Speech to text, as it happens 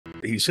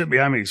He sit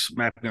behind me,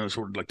 smacked me on the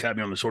shoulder, like tapped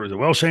me on the shoulder. He said,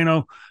 "Well,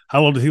 Shano,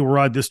 how long do he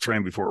ride this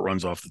train before it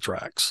runs off the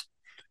tracks?"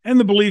 And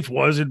the belief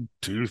was in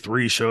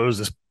 2-3 shows,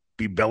 this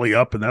be belly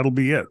up, and that'll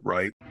be it,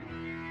 right?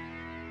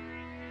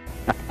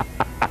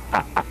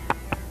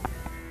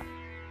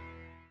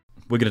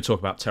 We're going to talk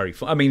about Terry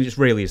Funk. I mean, it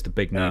really is the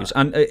big news.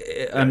 And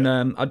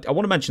I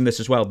want to mention this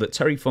as well, that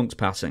Terry Funk's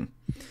passing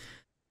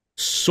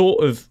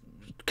sort of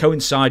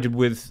coincided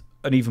with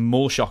an even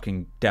more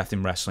shocking death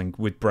in wrestling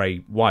with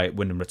Bray Wyatt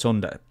winning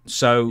Rotunda.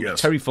 So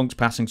Terry Funk's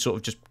passing sort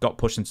of just got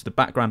pushed into the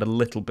background a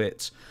little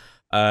bit.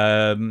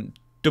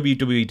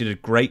 WWE did a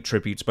great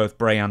tribute to both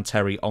Bray and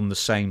Terry on the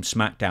same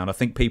SmackDown. I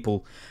think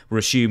people were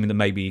assuming that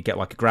maybe you get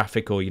like a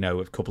graphic or, you know,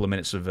 a couple of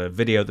minutes of a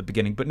video at the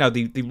beginning. But no,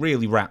 they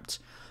really wrapped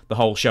the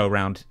whole show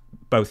around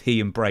both he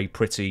and Bray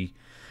pretty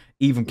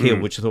even keel,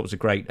 which I thought was a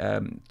great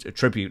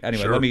tribute.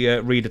 Anyway, let me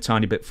read a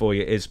tiny bit for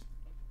you. Is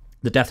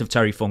the death of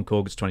Terry Funk,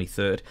 August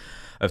 23rd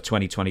of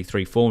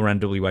 2023, former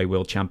NWA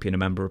World Champion, a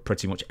member of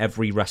pretty much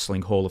every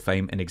wrestling Hall of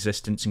Fame in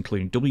existence,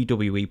 including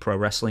WWE Pro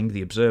Wrestling,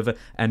 The Observer,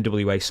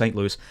 NWA St.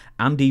 Louis,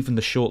 and even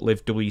the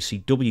short-lived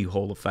WCW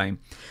Hall of Fame.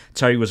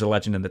 Terry was a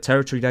legend in the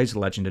territory days, a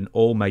legend in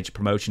all major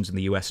promotions in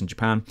the US and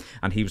Japan,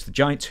 and he was the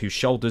giant whose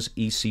shoulders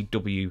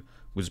ECW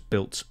was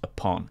built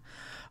upon.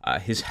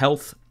 His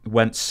health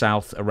went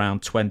south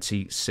around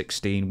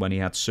 2016 when he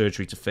had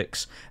surgery to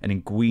fix an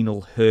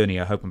inguinal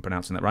hernia, I hope I'm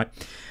pronouncing that right,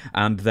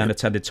 and then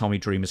attended Tommy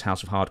Dreamer's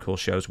House of Hardcore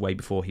shows way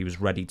before he was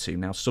ready to.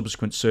 Now,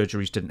 subsequent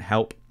surgeries didn't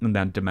help, and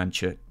then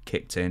dementia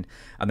kicked in,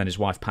 and then his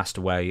wife passed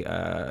away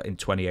in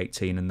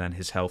 2018, and then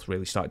his health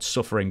really started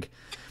suffering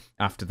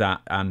after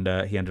that, and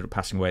he ended up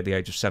passing away at the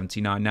age of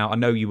 79. Now, I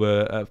know you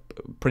were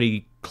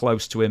pretty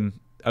close to him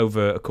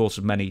over a course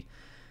of many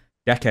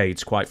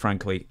decades, quite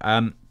frankly.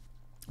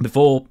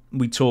 Before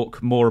we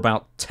talk more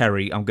about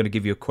Terry, I'm going to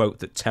give you a quote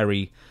that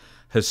Terry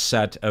has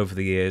said over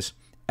the years.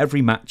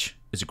 Every match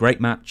is a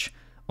great match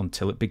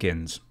until it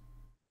begins.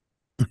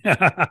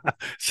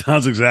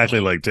 Sounds exactly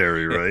like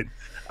Terry, right?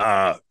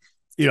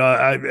 You know,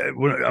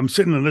 I'm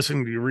sitting and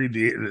listening to you read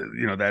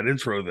that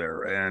intro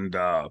there, and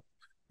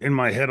in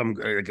my head, I'm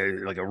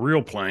like a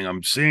reel playing.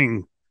 I'm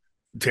seeing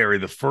Terry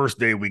the first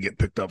day we get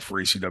picked up for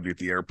ECW at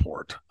the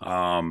airport.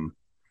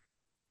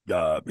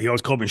 He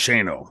always called me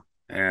Shano,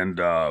 and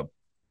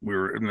we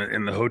were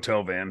in the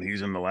hotel van.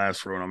 He's in the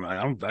last row,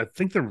 and don't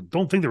think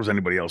there was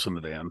anybody else in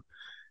the van.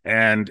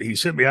 And he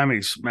sit behind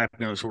me, smacked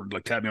me on the shoulder,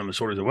 like tapped me on the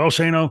shoulder. He said, "Well,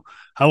 Shano,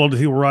 how long do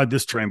he ride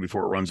this train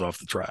before it runs off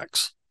the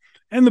tracks?"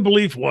 And the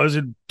belief was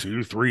in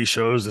 2-3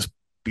 shows, this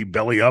be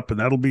belly up, and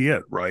that'll be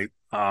it, right?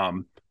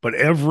 But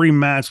every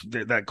match,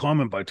 that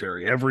comment by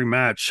Terry, every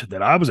match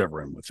that I was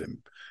ever in with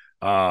him,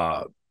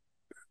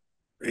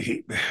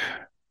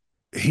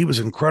 he was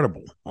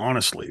incredible,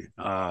 honestly.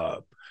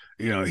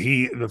 You know,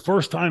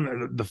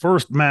 the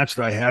first match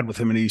that I had with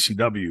him in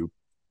ECW,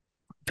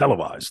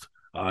 televised,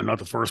 not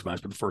the first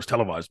match, but the first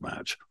televised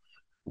match,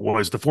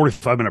 was the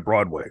 45-minute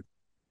Broadway.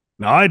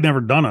 Now, I'd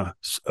never done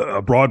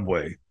a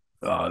Broadway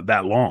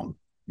that long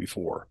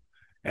before.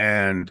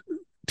 And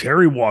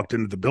Terry walked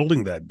into the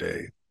building that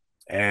day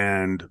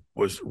and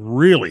was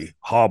really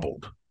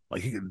hobbled.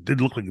 Like, he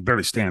did look like he could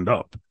barely stand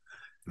up.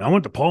 And I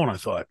went to Paul and I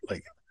thought,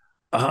 like,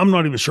 I'm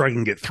not even sure I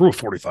can get through a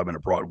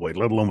 45-minute Broadway,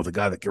 let alone with a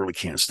guy that really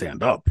can't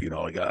stand up. You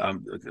know, like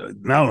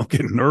now I'm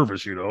getting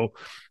nervous, you know.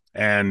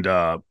 And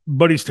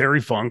but he's Terry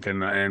Funk,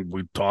 and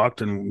we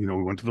talked, and you know,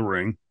 we went to the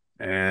ring,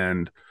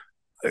 and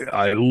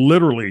I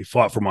literally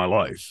fought for my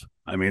life.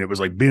 I mean, it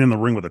was like being in the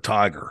ring with a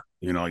tiger.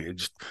 You know, you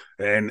just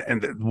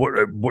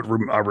what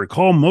I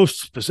recall most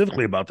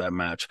specifically about that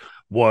match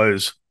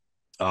was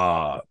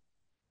the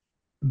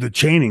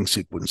chaining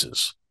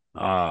sequences.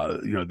 You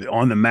know, the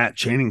on the mat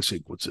chaining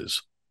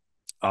sequences.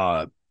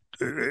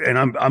 And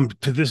I'm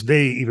to this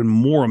day even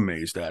more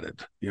amazed at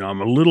it. You know,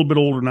 I'm a little bit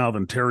older now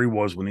than Terry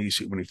was when he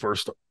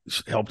first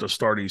helped us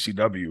start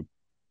ECW.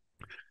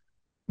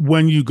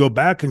 When you go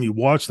back and you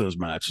watch those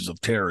matches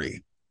of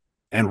Terry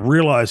and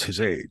realize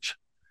his age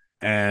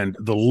and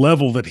the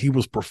level that he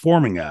was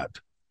performing at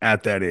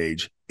that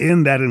age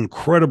in that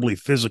incredibly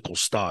physical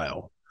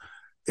style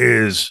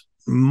is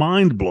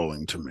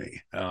mind-blowing to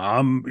me.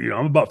 I'm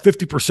about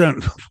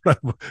 50% what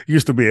I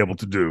used to be able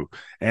to do,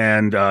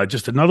 and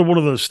just another one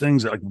of those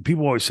things that, like,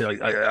 people always say,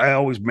 like, I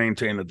always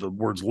maintain that the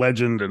words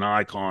legend and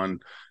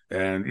icon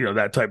and, you know,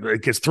 that type,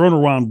 it gets thrown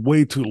around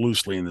way too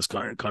loosely in this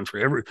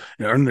country.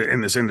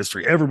 In this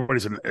industry,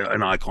 everybody's an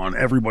icon,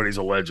 everybody's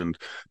a legend.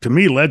 To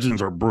me,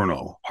 legends are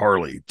Bruno,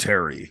 Harley,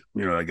 Terry.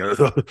 You know, you got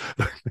to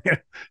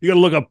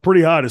look up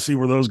pretty high to see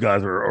where those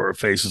guys or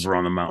faces are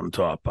on the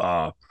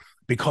mountaintop.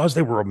 Because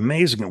they were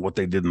amazing at what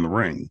they did in the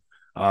ring.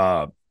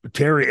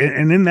 Terry,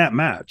 and in that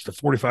match, the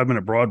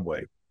 45-minute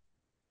Broadway,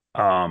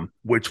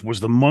 which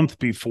was the month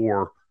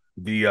before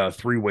the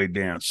three-way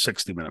dance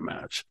 60-minute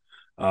match,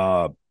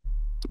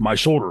 my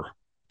shoulder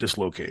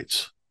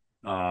dislocates.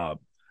 You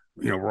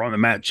know, we're on the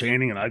mat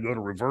chaining, and I go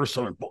to reverse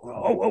him. And,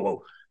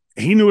 oh.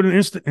 He knew it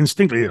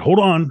instinctively. Hold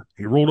on.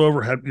 He rolled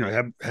over, had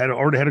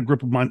already had a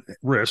grip of my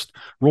wrist,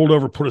 rolled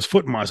over, put his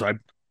foot in my side,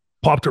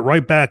 popped it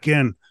right back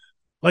in.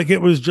 Like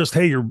it was just,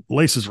 hey, your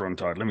laces are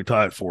untied. Let me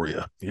tie it for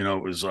you. You know,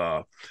 it was,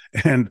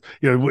 and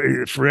you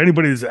know, for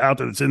anybody that's out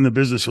there that's in the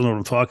business, you'll know what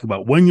I'm talking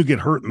about. When you get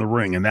hurt in the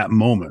ring in that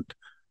moment,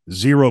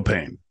 zero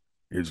pain.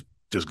 Is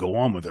just go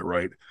on with it,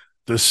 right?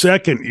 The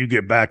second you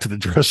get back to the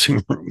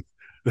dressing room,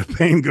 the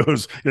pain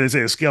goes, they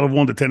say a scale of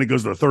 1 to 10, it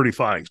goes to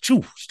 35,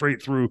 choo,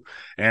 straight through.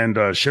 And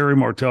Sherry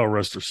Martel,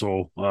 rest her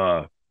soul,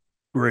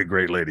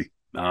 great lady.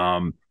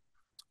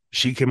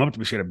 She came up to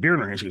me, she had a beer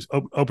in her hand. She goes,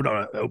 open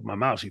my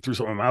mouth. She threw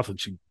something in my mouth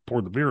and she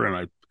poured the beer in.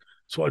 I'm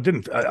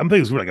thinking it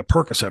was like a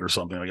Percocet or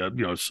something, like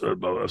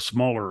a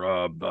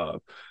smaller,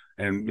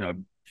 and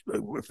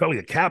it felt like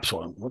a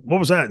capsule. What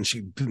was that? And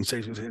she didn't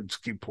say. She said,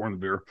 just keep pouring the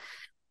beer.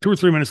 2 or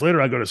 3 minutes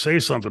later, I go to say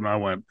something. And I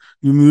went,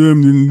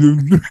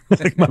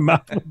 like my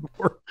mouth.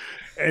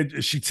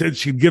 And she said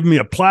she'd give me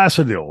a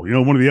Placidil,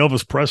 one of the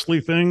Elvis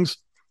Presley things.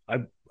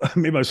 I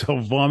made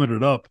myself vomit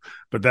it up.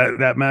 But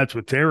that match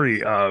with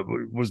Terry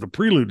was the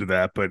prelude to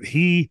that. But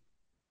he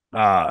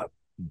was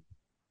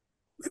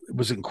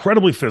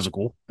incredibly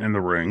physical in the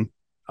ring.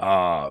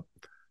 And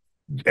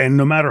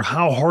no matter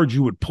how hard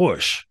you would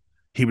push,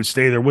 he would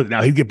stay there with it.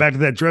 Now, he'd get back to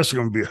that dressing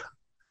room and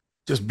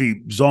just be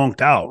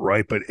zonked out,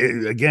 right? But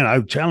again, I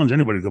challenge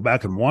anybody to go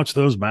back and watch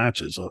those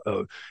matches.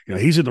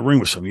 He's in the ring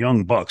with some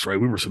young bucks, right?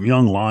 We were some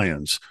young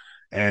lions,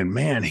 and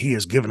man, he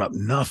has given up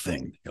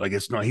nothing. Like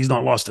he's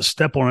not lost a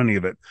step on any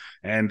of it.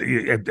 And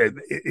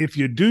if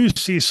you do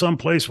see some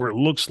place where it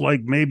looks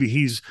like maybe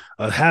he's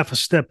a half a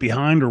step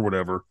behind or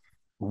whatever,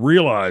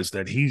 realize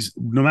that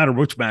no matter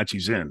which match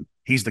he's in,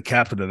 he's the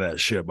captain of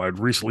that ship. I'd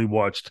recently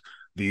watched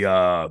the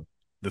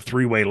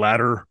 3-way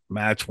ladder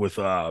match with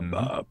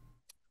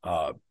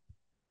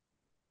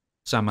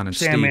Sandman and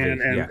Sandman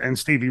Stevie, and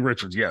Stevie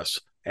Richards, yes.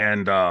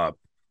 And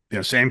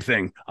same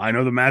thing. I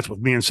know the match with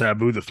me and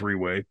Sabu, the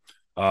 3-way.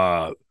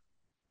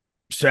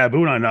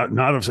 Sabu and I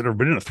not have ever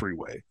been in a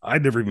 3-way.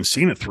 I'd never even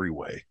seen a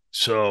 3-way.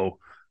 So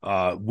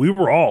we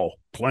were all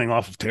playing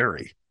off of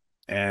Terry.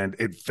 And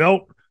it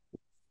felt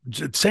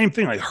same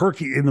thing, like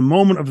Herky in the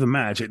moment of the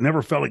match, it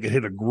never felt like it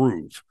hit a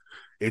groove.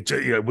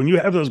 When you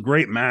have those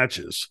great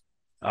matches,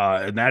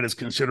 and that is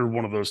considered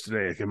one of those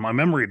today. In my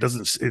memory, it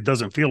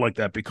doesn't feel like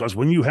that, because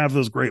when you have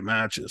those great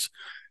matches,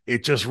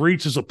 it just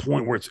reaches a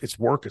point where it's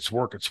work,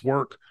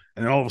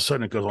 and then all of a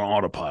sudden it goes on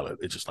autopilot.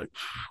 It's just like,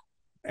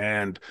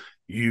 and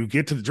you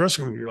get to the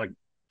dressing room, you're like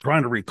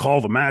trying to recall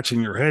the match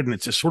in your head, and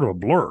it's just sort of a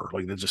blur.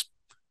 Like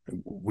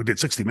we did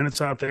 60 minutes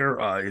out there.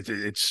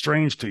 It's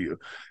strange to you,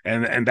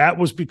 and that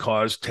was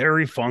because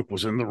Terry Funk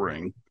was in the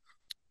ring,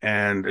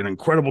 and an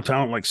incredible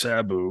talent like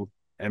Sabu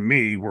and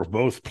me were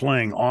both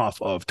playing off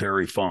of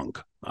Terry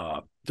Funk.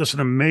 Just an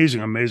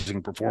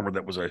amazing performer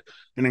that was an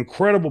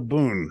incredible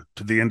boon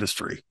to the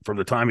industry from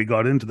the time he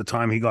got in to the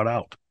time he got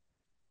out.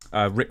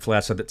 Ric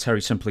Flair said that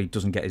Terry simply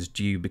doesn't get his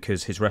due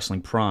because his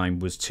wrestling prime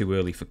was too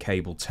early for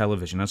cable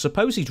television. I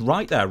suppose he's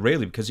right there,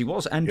 really, because he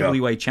was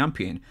NWA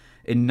champion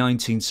in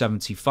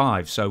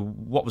 1975. So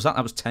what was that?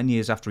 That was 10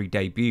 years after he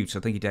debuted. So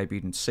I think he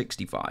debuted in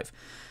 65.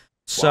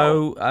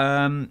 So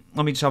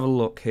let me just have a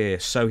look here.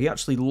 So he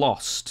actually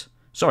lost...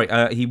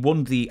 he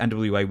won the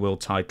NWA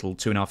World title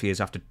 2.5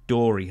 years after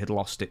Dory had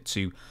lost it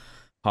to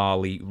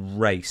Harley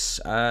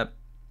Race.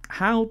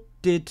 How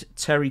did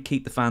Terry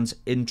keep the fans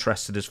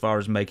interested as far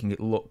as making it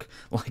look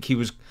like he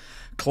was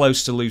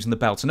close to losing the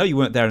belt? I know you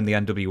weren't there in the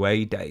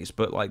NWA days,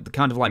 but like the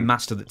kind of like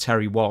master that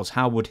Terry was,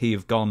 how would he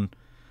have gone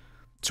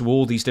to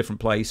all these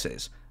different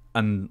places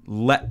and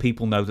let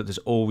people know that there's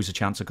always a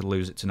chance I could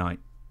lose it tonight?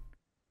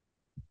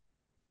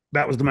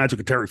 That was the magic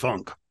of Terry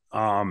Funk.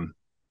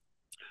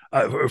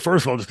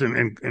 First of all, just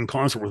in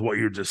concert with what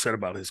you just said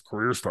about his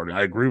career starting,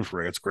 I agree with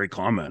Ray. It's a great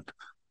comment.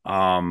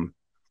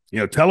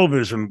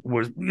 Television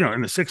was,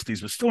 in the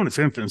 60s, was still in its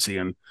infancy.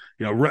 And,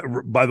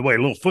 by the way, a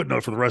little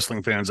footnote for the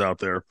wrestling fans out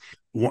there,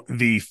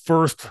 the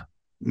first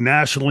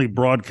nationally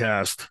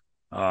broadcast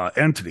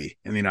entity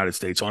in the United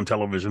States on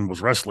television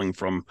was wrestling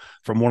from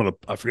one of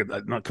the, I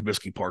forget, not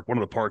Comiskey Park, one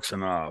of the parks in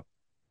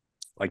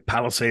like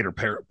Palisade or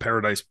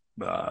Paradise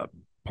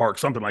Park,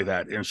 something like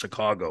that in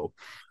Chicago.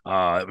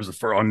 It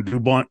was on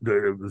Dumont.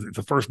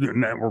 The first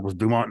network was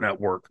Dumont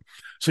Network.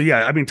 So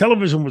yeah, I mean,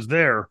 television was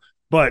there,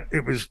 but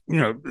it was,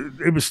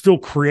 it was still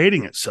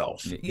creating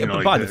itself. Yeah,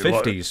 but by the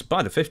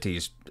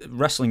 50s,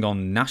 wrestling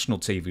on national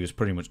TV was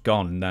pretty much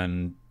gone. And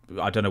then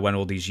I don't know when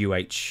all these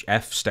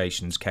UHF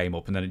stations came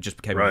up, and then it just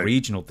became a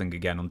regional thing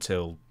again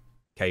until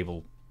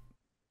cable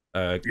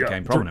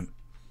became prominent.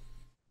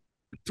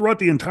 Throughout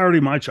the entirety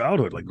of my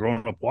childhood, like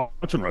growing up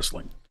watching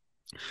wrestling,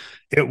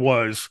 it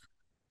was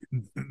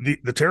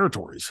the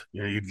territories.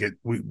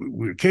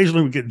 We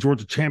occasionally would get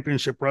Georgia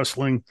Championship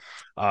Wrestling,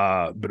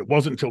 but it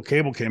wasn't until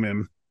cable came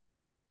in.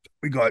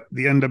 We got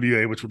the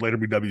NWA, which would later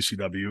be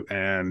WCW,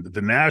 and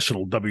the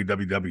national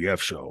WWF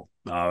show.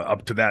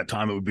 Up to that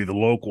time, it would be the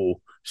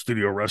local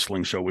studio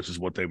wrestling show, which is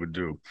what they would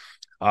do.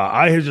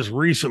 I had just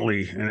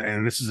recently,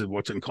 and this is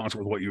what's in concert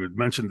with what you had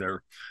mentioned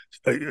there,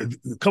 a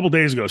couple of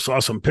days ago, saw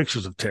some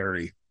pictures of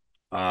Terry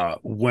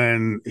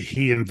when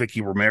he and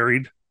Vicky were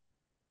married.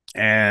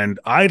 And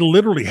I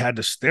literally had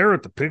to stare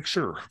at the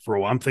picture for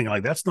a while. I'm thinking,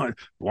 like, that's not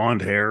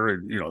blonde hair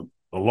and,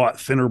 a lot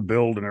thinner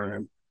build and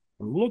everything.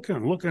 I'm looking,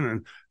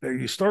 and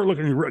you start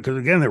looking, because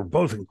again, they were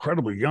both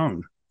incredibly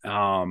young.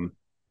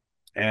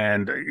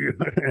 And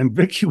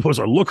Vicky was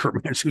a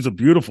looker, man. She was a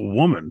beautiful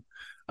woman.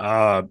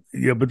 But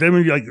then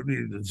when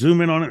you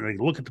zoom in on it and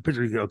you look at the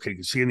picture, you go, okay, you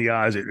can see in the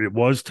eyes, it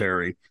was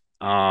Terry.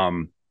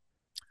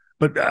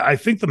 But I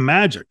think the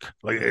magic,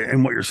 like,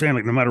 and what you're saying,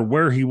 like, no matter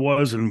where he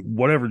was and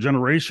whatever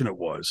generation it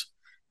was,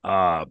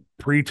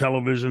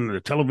 pre-television, the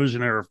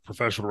television era of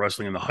professional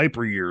wrestling, and the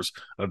hyper years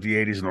of the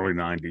 80s and early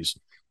 90s,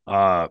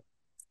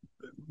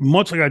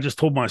 much like I just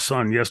told my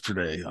son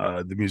yesterday,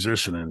 the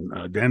musician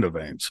in Dando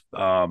Veins,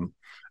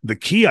 the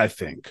key, I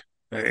think,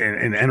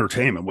 in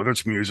entertainment, whether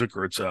it's music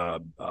or it's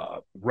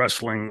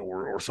wrestling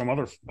or some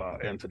other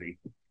entity,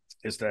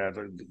 is that,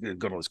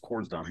 got all these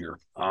chords down here,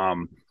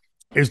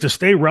 is to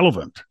stay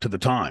relevant to the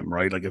time,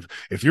 right? Like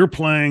if you're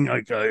playing,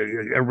 like,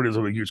 everybody's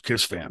a huge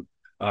Kiss fan,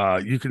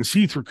 you can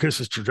see through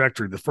Kiss's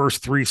trajectory, the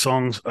first three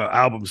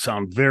albums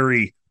sound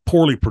very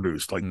poorly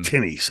produced, like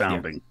tinny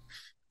sounding. Yeah.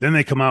 Then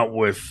they come out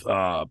with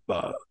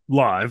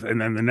Live,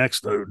 and then the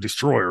next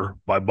Destroyer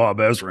by Bob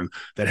Ezrin,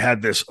 that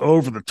had this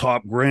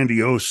over-the-top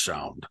grandiose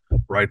sound,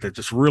 right? That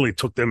just really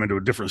took them into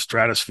a different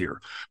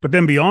stratosphere. But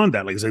then beyond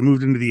that, like, as they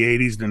moved into the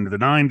 80s and into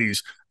the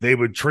 90s, they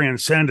would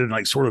transcend and,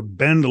 like, sort of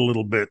bend a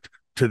little bit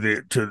to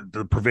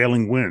the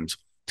prevailing winds.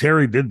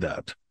 Terry did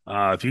that.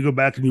 If you go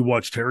back and you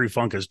watch Terry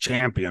Funk as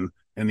champion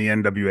in the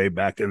NWA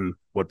back in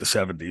the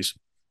 70s,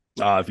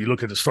 if you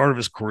look at the start of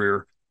his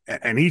career,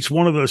 and each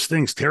one of those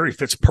things, Terry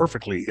fits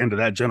perfectly into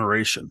that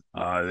generation.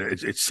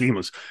 It's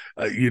seamless.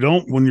 You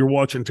don't, when you're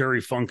watching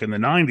Terry Funk in the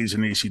 90s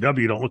in ECW,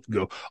 you don't look and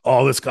go,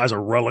 oh, this guy's a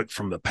relic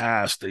from the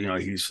past.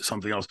 He's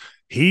something else.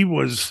 He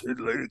was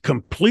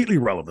completely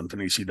relevant in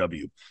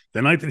ECW.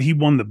 The night that he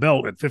won the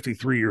belt at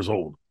 53 years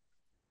old,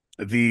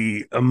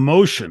 the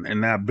emotion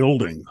in that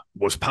building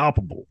was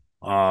palpable.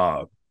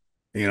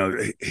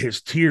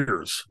 His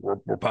tears were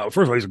palpable.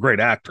 First of all, he's a great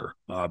actor.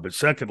 But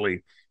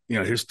secondly,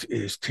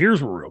 his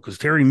tears were real, because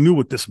Terry knew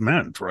what this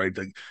meant, right?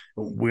 Like,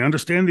 we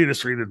understand the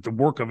industry, that the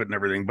work of it and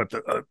everything, but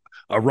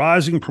a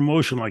rising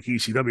promotion like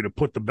ECW, to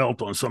put the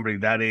belt on somebody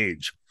that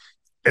age,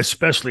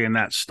 especially in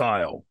that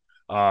style,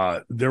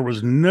 there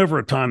was never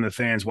a time the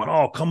fans went,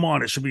 oh, come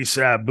on, it should be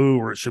Sabu,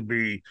 or it should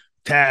be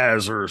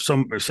Taz, or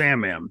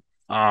Sandman.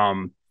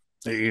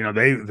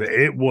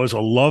 It was a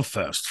love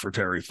fest for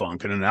Terry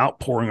Funk, and an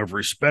outpouring of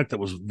respect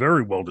that was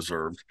very well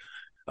deserved.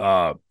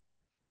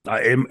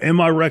 In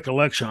my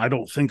recollection, I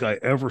don't think I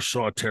ever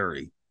saw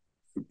Terry,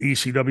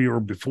 ECW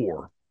or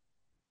before,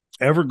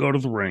 ever go to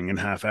the ring and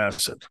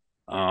half-ass it.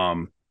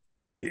 And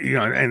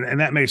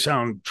that may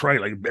sound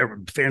trite, like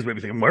fans may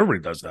be thinking, well,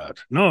 everybody does that.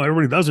 No,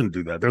 everybody doesn't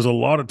do that. There's a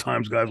lot of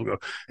times guys will go,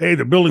 hey,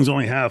 the building's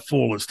only half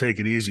full, let's take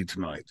it easy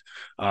tonight.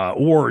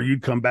 Or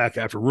you'd come back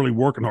after really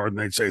working hard and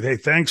they'd say, hey,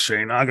 thanks,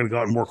 Shane, I got to go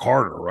out and work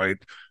harder, right?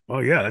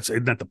 Well, yeah,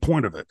 isn't that the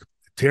point of it?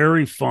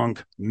 Terry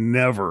Funk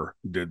never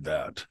did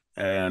that.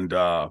 And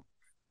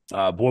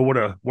boy, what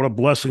a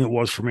blessing it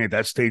was for me at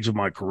that stage of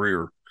my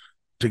career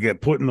to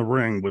get put in the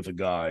ring with a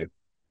guy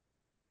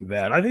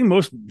that I think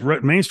most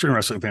mainstream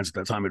wrestling fans at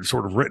that time had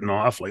sort of written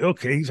off, like,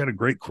 okay, he's had a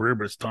great career,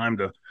 but it's time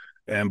to,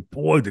 and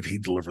boy, did he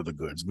deliver the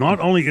goods, not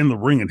only in the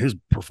ring and his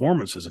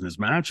performances and his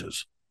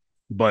matches,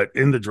 but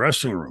in the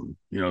dressing room,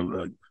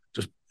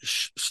 just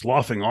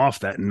sloughing off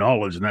that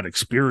knowledge and that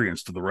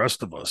experience to the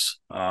rest of us.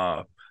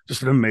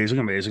 Just an amazing,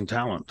 amazing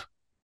talent.